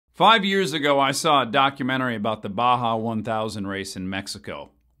5 years ago, I saw a documentary about the Baja 1000 race in Mexico.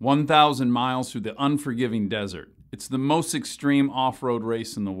 1,000 miles through the unforgiving desert. It's the most extreme off-road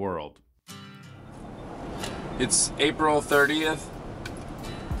race in the world. It's April 30th,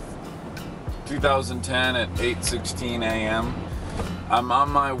 2010 at 8:16 a.m. I'm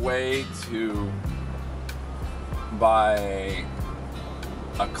on my way to buy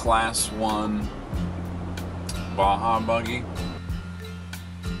a Class 1 Baja buggy.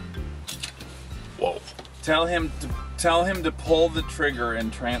 Whoa. Tell him to pull the trigger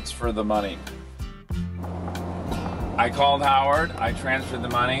and transfer the money. I called Howard, I transferred the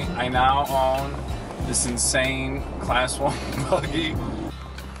money. I now own this insane Class 1 buggy.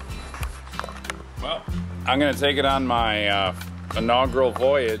 Well, I'm gonna take it on my inaugural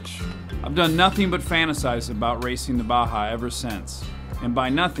voyage. I've done nothing but fantasize about racing the Baja ever since. And by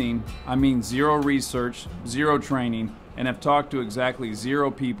nothing, I mean zero research, zero training, and have talked to exactly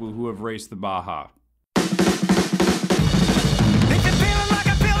 0 people who have raced the Baja.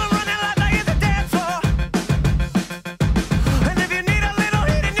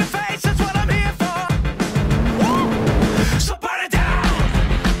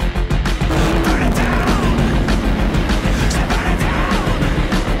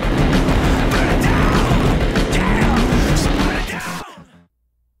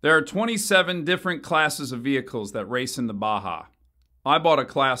 There are 27 different classes of vehicles that race in the Baja. I bought a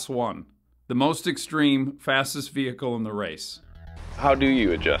Class 1, the most extreme, fastest vehicle in the race. How do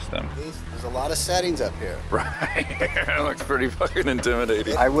you adjust them? There's a lot of settings up here. Right, it looks pretty fucking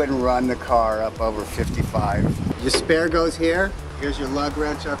intimidating. I wouldn't run the car up over 55. Your spare goes here. Here's your lug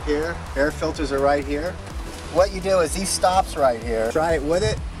wrench up here. Air filters are right here. What you do is these stops right here. Try it with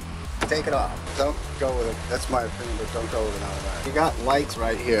it, take it off. Don't go with it. That's my opinion, but don't go with it automatic. You got lights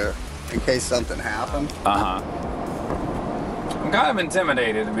right here in case something happened. I'm kind of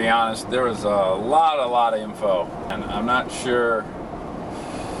intimidated, to be honest. There was a lot of info, and I'm not sure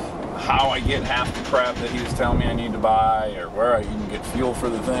how I get half the crap that he was telling me I need to buy, or where I can get fuel for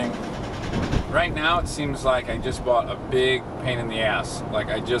the thing. Right now, it seems like I just bought a big pain in the ass. Like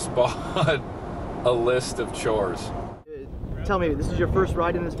I just bought a list of chores. Tell me, this is your first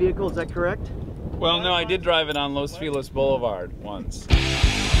ride in this vehicle, is that correct? Well, no, I did drive it on Los Feliz Boulevard once.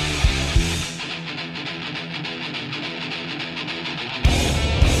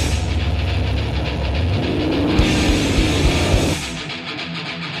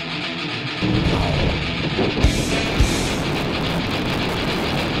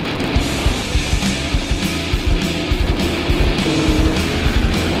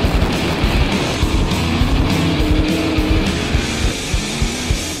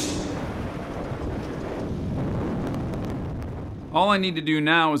 All I need to do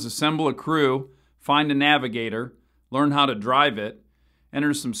now is assemble a crew, find a navigator, learn how to drive it,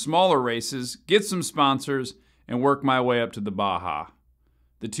 enter some smaller races, get some sponsors, and work my way up to the Baja.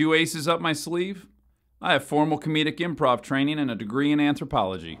 The 2 aces up my sleeve? I have formal comedic improv training and a degree in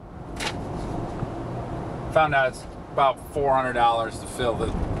anthropology. Found out it's about $400 to fill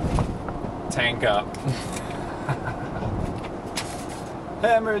the tank up.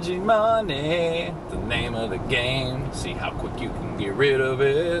 Hemorrhaging money, the name of the game. See how quick you can get rid of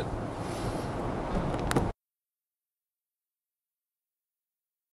it.